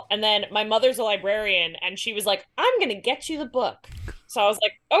novel. And then my mother's a librarian and she was like, I'm gonna get you the book. So I was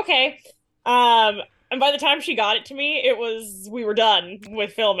like, okay. And by the time she got it to me, we were done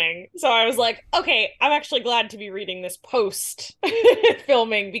with filming. So I was like, okay, I'm actually glad to be reading this post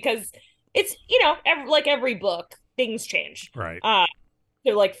filming because it's, like every book, things change. Right.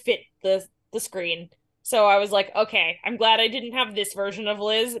 To like fit the screen. So I was like, okay, I'm glad I didn't have this version of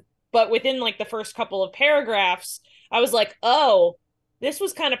Liz. But within like the first couple of paragraphs, I was like, oh, this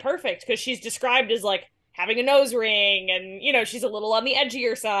was kind of perfect because she's described as like having a nose ring and, she's a little on the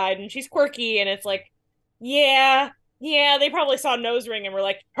edgier side and she's quirky. And it's like, yeah, they probably saw nose ring and were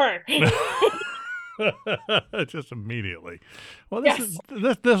like, her. Just immediately. Well, Yes.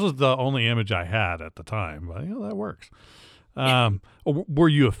 This was the only image I had at the time, but that works. Were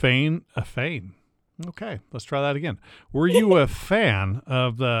you a fan? Okay, let's try that again. Were you a fan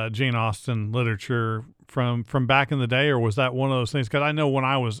of the Jane Austen literature from back in the day, or was that one of those things? Because I know when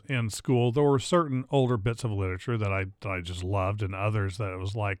I was in school, there were certain older bits of literature that I just loved, and others that it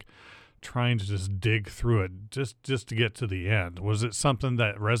was like trying to just dig through it just to get to the end. Was it something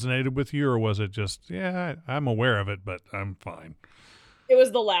that resonated with you, or was it just, yeah, I'm aware of it, but I'm fine? It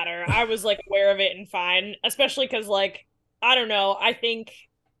was the latter. I was like aware of it and fine, especially because like, I don't know, I think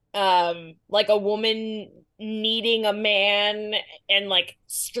like a woman needing a man and like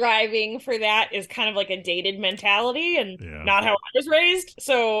striving for that is kind of like a dated mentality and not how I was raised.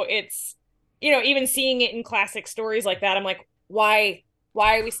 So it's, even seeing it in classic stories like that, I'm like, why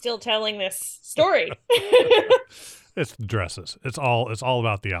are we still telling this story? It's dresses. It's all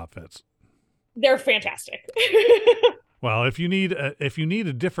about the outfits. They're fantastic. Well, if you need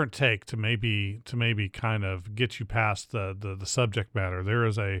a different take to maybe kind of get you past the subject matter, there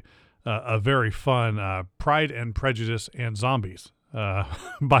is a very fun Pride and Prejudice and Zombies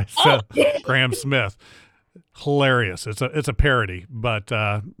by Seth Graham Smith. Hilarious. It's a parody, but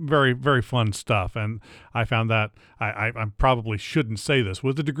very, very fun stuff. And I found that I probably shouldn't say this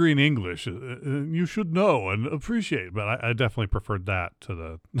with a degree in English. You should know and appreciate, but I definitely preferred that to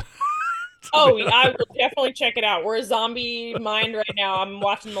the. Oh, I will definitely check it out. We're a zombie mind right now. I'm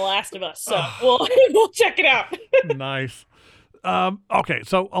watching The Last of Us, so we'll check it out. Nice. Okay,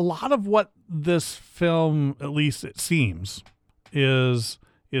 so a lot of what this film, at least it seems, is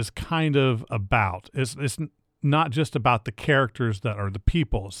kind of about. It's not just about the characters that are the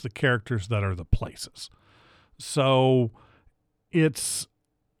people. It's the characters that are the places. So it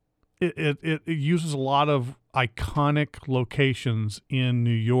uses a lot of iconic locations in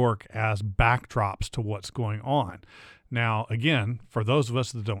New York as backdrops to what's going on. Now, again, for those of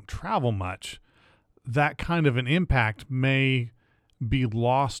us that don't travel much, that kind of an impact may be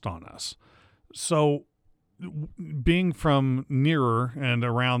lost on us. So being from nearer and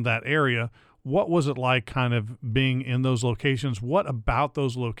around that area, what was it like kind of being in those locations? What about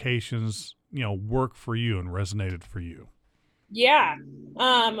those locations, worked for you and resonated for you? Yeah.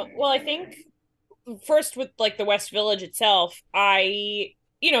 Well, I think first with like the West Village itself, I,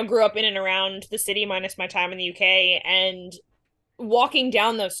 grew up in and around the city minus my time in the UK, and walking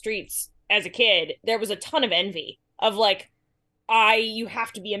down those streets as a kid, there was a ton of envy of like, you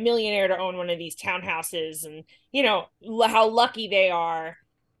have to be a millionaire to own one of these townhouses and, how lucky they are.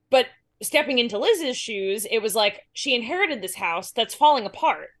 But stepping into Liz's shoes, it was like she inherited this house that's falling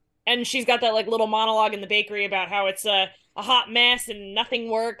apart. And she's got that like little monologue in the bakery about how it's a hot mess and nothing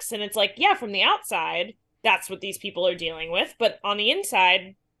works. And it's like, yeah, from the outside, that's what these people are dealing with. But on the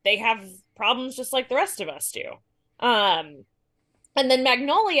inside, they have problems just like the rest of us do. And then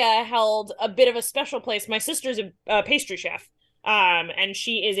Magnolia held a bit of a special place. My sister's a pastry chef. And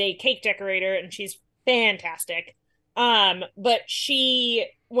she is a cake decorator and she's fantastic. But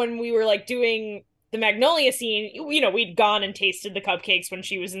when we were like doing the Magnolia scene, we'd gone and tasted the cupcakes when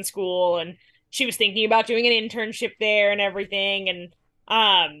she was in school and she was thinking about doing an internship there and everything.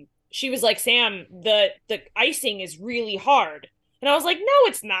 And, she was like, Sam, the icing is really hard. And I was like, no,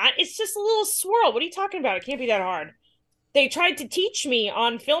 it's not. It's just a little swirl. What are you talking about? It can't be that hard. they tried to teach me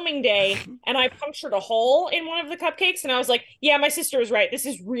on filming day, and I punctured a hole in one of the cupcakes, and I was like, yeah, my sister was right. This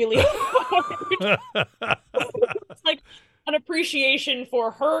is really hard. It's like an appreciation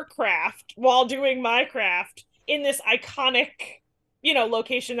for her craft while doing my craft in this iconic,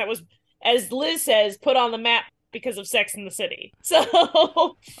 location that was, as Liz says, put on the map because of Sex in the City.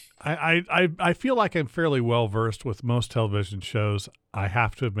 So I feel like I'm fairly well versed with most television shows. I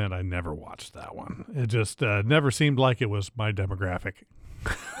have to admit, I never watched that one. It just never seemed like it was my demographic.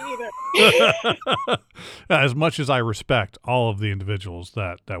 As much as I respect all of the individuals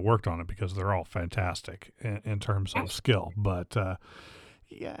that worked on it, because they're all fantastic in terms of skill, but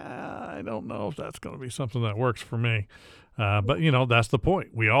yeah, I don't know if that's going to be something that works for me. But that's the point.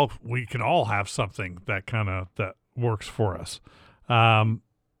 We can all have something that works for us.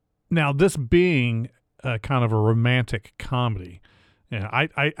 Now, this being kind of a romantic comedy, and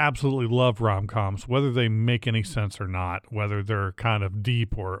I absolutely love rom-coms, whether they make any sense or not, whether they're kind of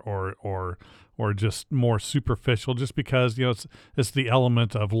deep or just more superficial, just because it's the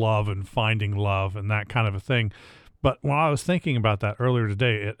element of love and finding love and that kind of a thing. But when I was thinking about that earlier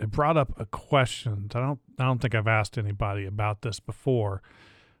today, it brought up a question that I don't think I've asked anybody about this before.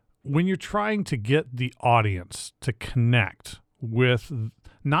 When you're trying to get the audience to connect with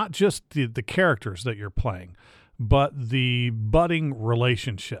not just the characters that you're playing, but the budding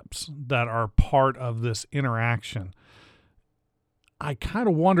relationships that are part of this interaction, I kind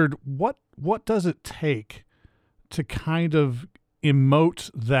of wondered what does it take to kind of emote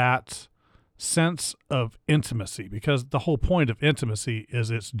that sense of intimacy? Because the whole point of intimacy is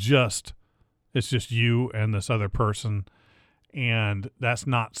it's just you and this other person, and that's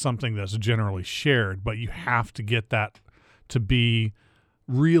not something that's generally shared, but you have to get that to be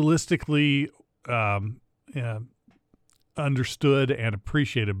realistically understood and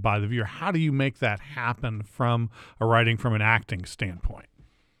appreciated by the viewer. How do you make that happen from an acting standpoint?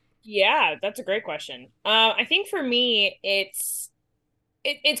 Yeah, that's a great question. I think for me, it's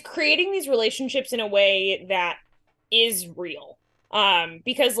creating these relationships in a way that is real.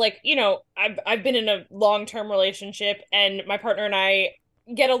 Because I've been in a long-term relationship, and my partner and I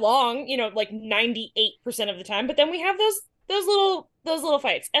get along, like 98% of the time, but then we have those little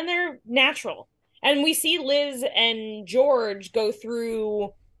fights, and they're natural. And we see Liz and George go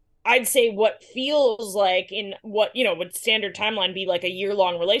through, I'd say, what feels like in what would standard timeline be like a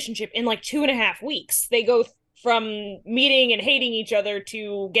year-long relationship in like 2.5 weeks. They go from meeting and hating each other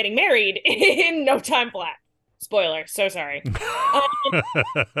to getting married in no time flat. Spoiler, so sorry.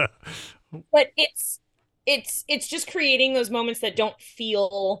 But it's just creating those moments that don't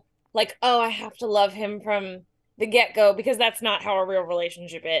feel like, oh, I have to love him from the get-go, because that's not how a real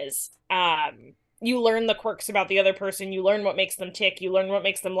relationship is. You learn the quirks about the other person. You learn what makes them tick. You learn what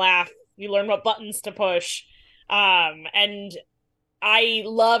makes them laugh. You learn what buttons to push. And I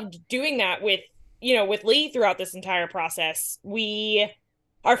loved doing that with Lee throughout this entire process.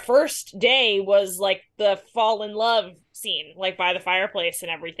 Our first day was like the fall in love scene, like by the fireplace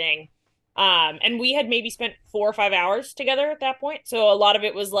and everything. And we had maybe spent 4 or 5 hours together at that point. So a lot of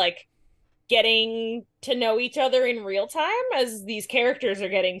it was like getting to know each other in real time as these characters are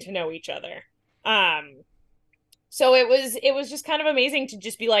getting to know each other. So it was just kind of amazing to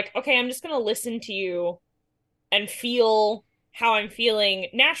just be like, okay, I'm just going to listen to you and feel how I'm feeling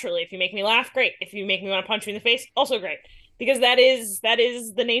naturally. If you make me laugh, great. If you make me want to punch you in the face, also great. Because that is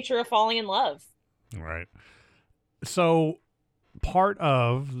the nature of falling in love. Right. So part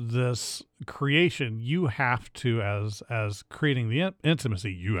of this creation, you have to, as creating the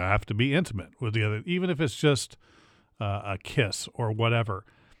intimacy, you have to be intimate with the other, even if it's just a kiss or whatever.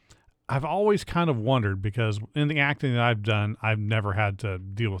 I've always kind of wondered, because in the acting that I've done, I've never had to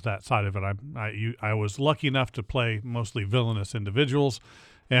deal with that side of it. I was lucky enough to play mostly villainous individuals,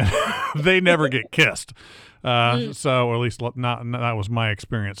 and they never get kissed. So, or at least not that was my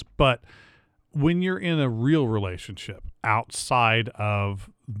experience. But when you're in a real relationship outside of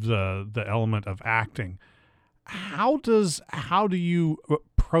the element of acting, how do you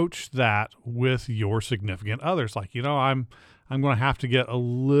approach that with your significant others? Like, I'm going to have to get a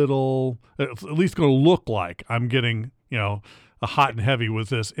little, at least going to look like I'm getting, a hot and heavy with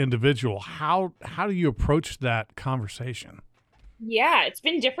this individual. How do you approach that conversation? Yeah, it's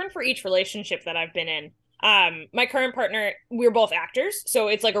been different for each relationship that I've been in. My current partner, we're both actors, so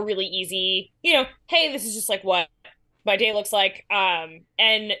it's like a really easy, hey, this is just like what my day looks like.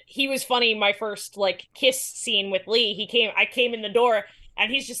 And he was funny. My first like kiss scene with Lee, I came in the door,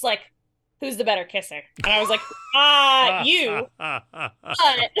 and he's just like, who's the better kisser? And I was like, you. But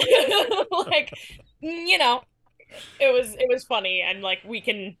like, it was funny, and like we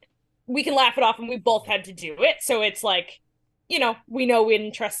can laugh it off, and we both had to do it. So it's like we know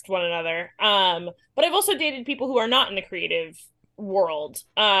and trust one another. But I've also dated people who are not in the creative world.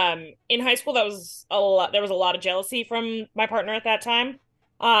 In high school, that was a lot. There was a lot of jealousy from my partner at that time.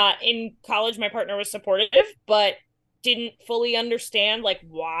 In college, my partner was supportive, but didn't fully understand like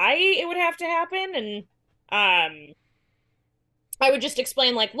why it would have to happen. And I would just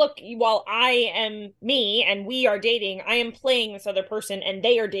explain like, look, while I am me and we are dating, I am playing this other person and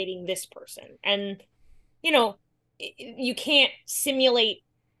they are dating this person. And you know, you can't simulate,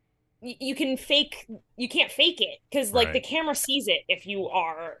 you can't fake it because like the Right. camera sees it. If you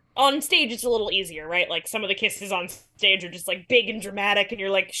are on stage, it's a little easier, right? Like some of the kisses on stage are just like big and dramatic and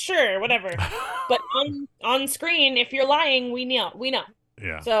you're like, sure, whatever. But on screen, if you're lying, we know.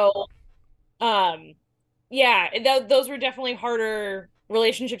 Yeah. So um yeah, those were definitely harder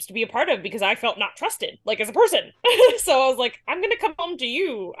relationships to be a part of because I felt not trusted, like as a person. So I was like, I'm gonna come home to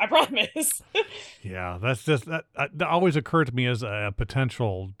you, I promise. Yeah, that's just that always occurred to me as a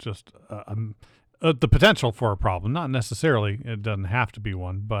potential, just the potential for a problem. Not necessarily, it doesn't have to be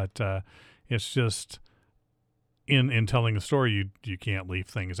one, but it's just in telling a story, you can't leave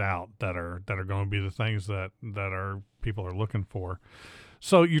things out that are going to be the things that are people are looking for.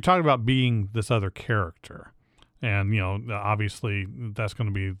 So you talked about being this other character. And, obviously that's going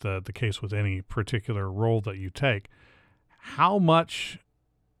to be the case with any particular role that you take. How much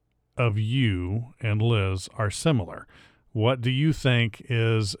of you and Liz are similar? What do you think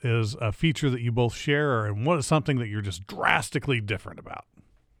is a feature that you both share, and what is something that you're just drastically different about?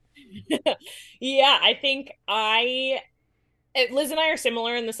 Yeah, I think Liz and I are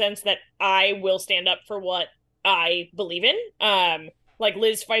similar in the sense that I will stand up for what I believe in. Like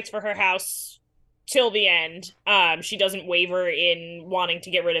Liz fights for her house till the end. She doesn't waver in wanting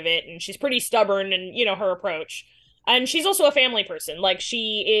to get rid of it, and she's pretty stubborn in, her approach. And she's also a family person. Like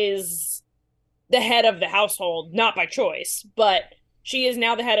she is the head of the household, not by choice, but she is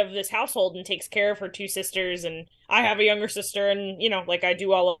now the head of this household and takes care of her two sisters. And I have a younger sister, and like I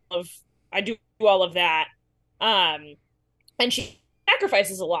do all of that. And she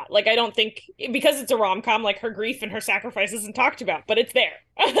sacrifices a lot. Like I don't think because it's a rom com, like her grief and her sacrifice isn't talked about, but it's there.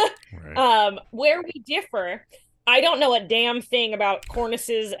 Right. Where we differ, I don't know a damn thing about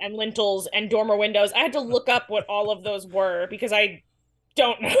cornices and lintels and dormer windows. I had to look up what all of those were because I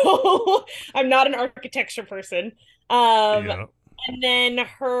don't know. I'm not an architecture person. Um, Yeah. and then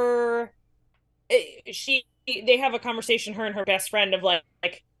they have a conversation, her and her best friend, of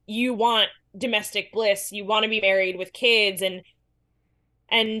like you want domestic bliss, you want to be married with kids, and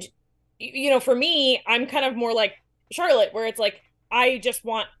for me, I'm kind of more like Charlotte, where it's like I just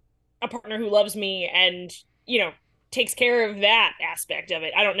want a partner who loves me and takes care of that aspect of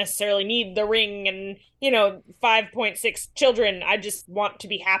it. I don't necessarily need the ring and 5.6 children. I just want to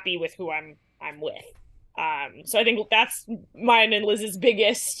be happy with who I'm with. So I think that's mine and Liz's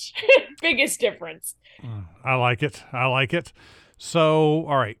biggest biggest difference. I like it. I like it. So,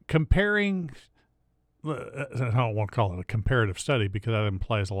 all right, comparing. I don't want to call it a comparative study because that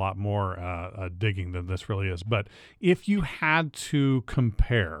implies a lot more digging than this really is. But if you had to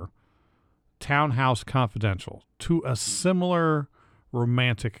compare Townhouse Confidential to a similar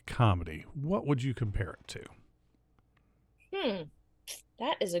romantic comedy, what would you compare it to? Hmm,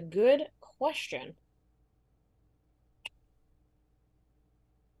 that is a good question.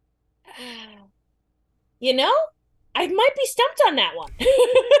 You know, I might be stumped on that one.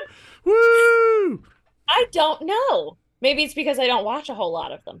 Woo! I don't know. Maybe it's because I don't watch a whole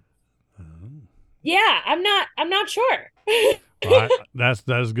lot of them. Oh. Yeah, I'm not sure. Well, that's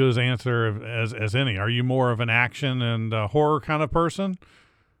as good as answer as any. Are you more of an action and horror kind of person?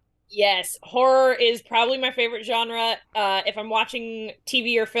 Yes, horror is probably my favorite genre. If I'm watching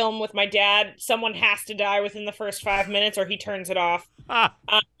TV or film with my dad, someone has to die within the first 5 minutes or he turns it off. Ah,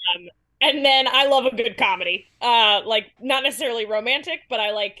 Um, and then I love a good comedy. Like not necessarily romantic, but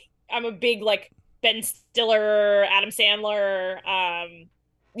I'm a big like Ben Stiller, Adam Sandler,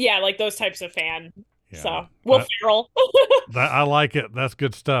 yeah, like those types of fan. yeah. So Will Ferrell. I like it. That's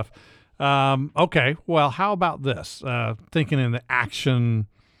good stuff. Okay. Well, how about this? Thinking in the action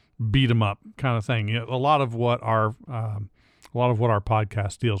beat 'em up kind of thing. A lot of what our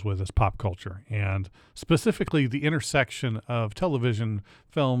podcast deals with is pop culture, and specifically the intersection of television,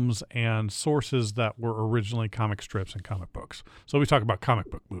 films, and sources that were originally comic strips and comic books. So we talk about comic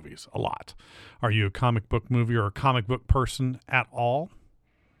book movies a lot. Are you a comic book movie or a comic book person at all?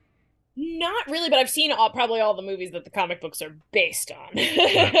 Not really, but I've seen probably all the movies that the comic books are based on.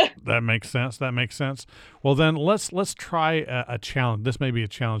 That makes sense. That makes sense. Well, then let's try a challenge. This may be a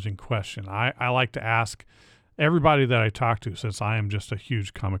challenging question. I like to ask everybody that I talk to, since I am just a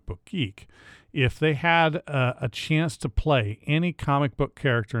huge comic book geek, if they had a chance to play any comic book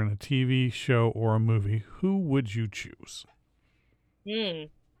character in a TV show or a movie, who would you choose? Yeah.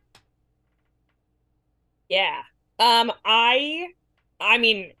 I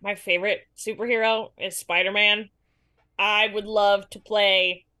mean, my favorite superhero is Spider-Man. I would love to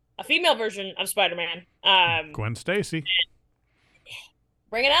play a female version of Spider-Man. Gwen Stacy.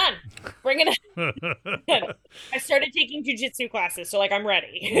 Bring it on. Bring it on. I started taking jujitsu classes, so like I'm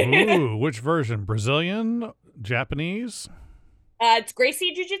ready. Ooh, which version? Brazilian? Japanese? It's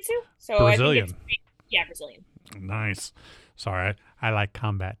Gracie Jiu-Jitsu. So Brazilian. I think it's Brazilian. Nice. Sorry, I like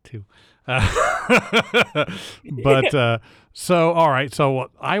combat too. But so all right. So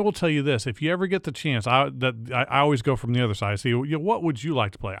I will tell you this: if you ever get the chance, I always go from the other side. See, what would you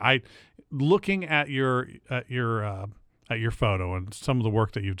like to play? Looking at your photo and some of the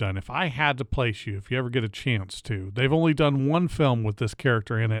work that you've done. If I had to place you, if you ever get a chance to, they've only done one film with this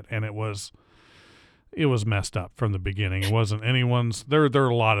character in it, and it was messed up from the beginning. It wasn't anyone's. There are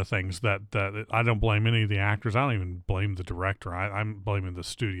a lot of things that I don't blame any of the actors. I don't even blame the director. I'm blaming the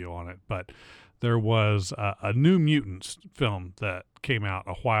studio on it. But there was a New Mutants film that came out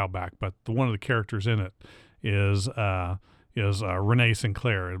a while back. But one of the characters in it is Renee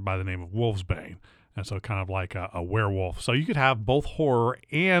Sinclair by the name of Wolfsbane. And so kind of like a werewolf. So you could have both horror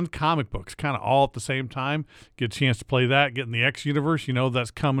and comic books kind of all at the same time. Get a chance to play that, get in the X universe. That's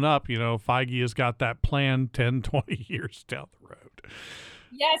coming up. Feige has got that plan 10, 20 years down the road.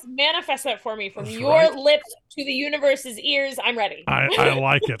 Yes, manifest that for me from your lips to the universe's ears. I'm ready. I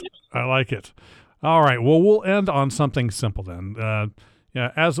like it. I like it. All right. Well, we'll end on something simple then.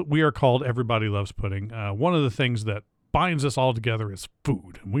 As we are called, Everybody Loves Pudding. One of the things that binds us all together is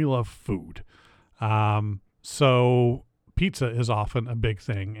food, and we love food. So pizza is often a big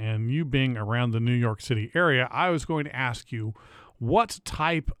thing, and you being around the New York City area, I was going to ask you, what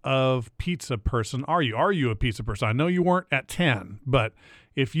type of pizza person are you? Are you a pizza person? I know you weren't at 10, but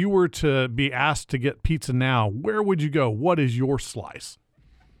if you were to be asked to get pizza now, where would you go? What is your slice?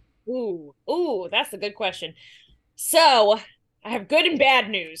 Ooh, that's a good question. So I have good and bad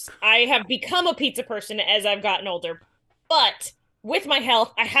news. I have become a pizza person as I've gotten older, but with my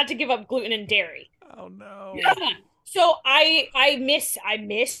health, I had to give up gluten and dairy. Oh no. So I miss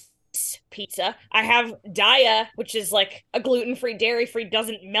pizza. I have Daya, which is like a gluten-free, dairy-free,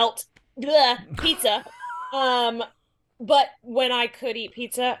 doesn't melt pizza. But when I could eat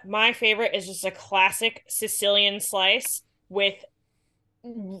pizza, my favorite is just a classic Sicilian slice with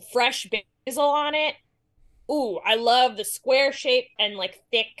fresh basil on it. Ooh, I love the square shape and like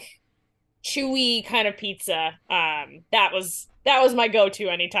thick, chewy kind of pizza. That was my go-to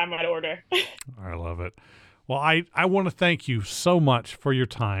anytime I'd order. I love it. Well, I want to thank you so much for your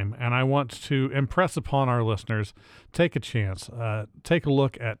time, and I want to impress upon our listeners, take a chance. Take a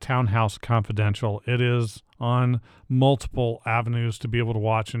look at Townhouse Confidential. It is on multiple avenues to be able to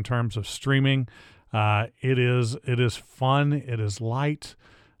watch in terms of streaming. It is fun. It is light.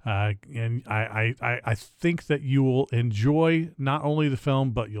 And I think that you will enjoy not only the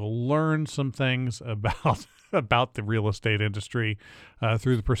film, but you'll learn some things about the real estate industry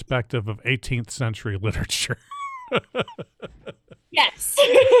through the perspective of 18th century literature. Yes.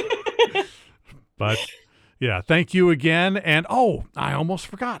 But yeah, thank you again. And I almost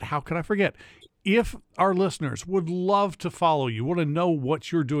forgot. How could I forget? If our listeners would love to follow you, want to know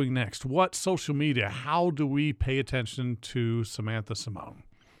what you're doing next, what social media, how do we pay attention to Samantha Simone?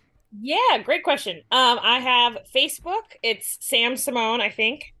 Yeah, great question. I have Facebook. It's Sam Simone, I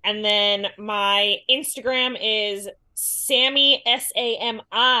think. And then my Instagram is Sammy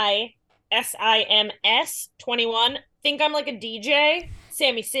SAMI SIMS 21. Think I'm like a DJ.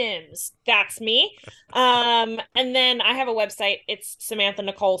 Sammy Sims. That's me. And then I have a website. It's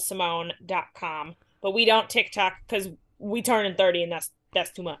SamanthaNicoleSimone.com. But we don't TikTok because we turning 30 and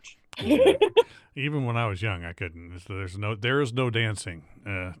that's too much. Even when I was young, I couldn't. There is no dancing.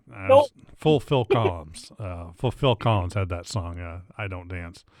 Nope. Full Phil Collins. Phil Collins had that song. I don't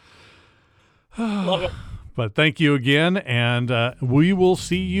dance. Love it. But thank you again, and we will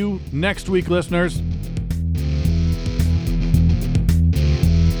see you next week, listeners.